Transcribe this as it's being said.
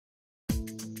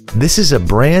This is a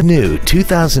brand new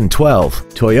 2012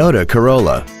 Toyota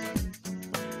Corolla.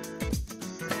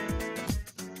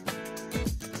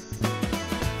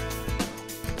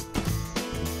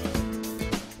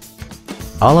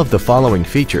 All of the following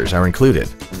features are included: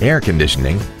 air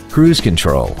conditioning, cruise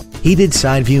control, heated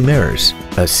side view mirrors,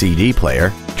 a CD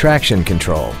player, traction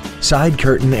control, side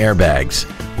curtain airbags,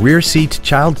 rear seat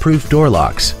child-proof door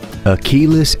locks, a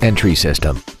keyless entry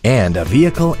system, and a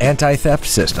vehicle anti-theft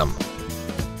system.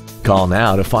 Call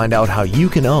now to find out how you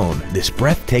can own this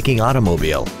breathtaking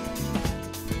automobile.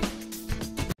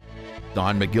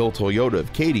 Don McGill Toyota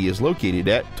of Katy is located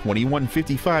at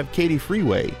 2155 Katy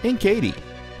Freeway in Katy.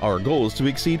 Our goal is to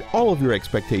exceed all of your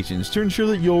expectations to ensure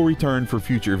that you'll return for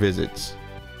future visits.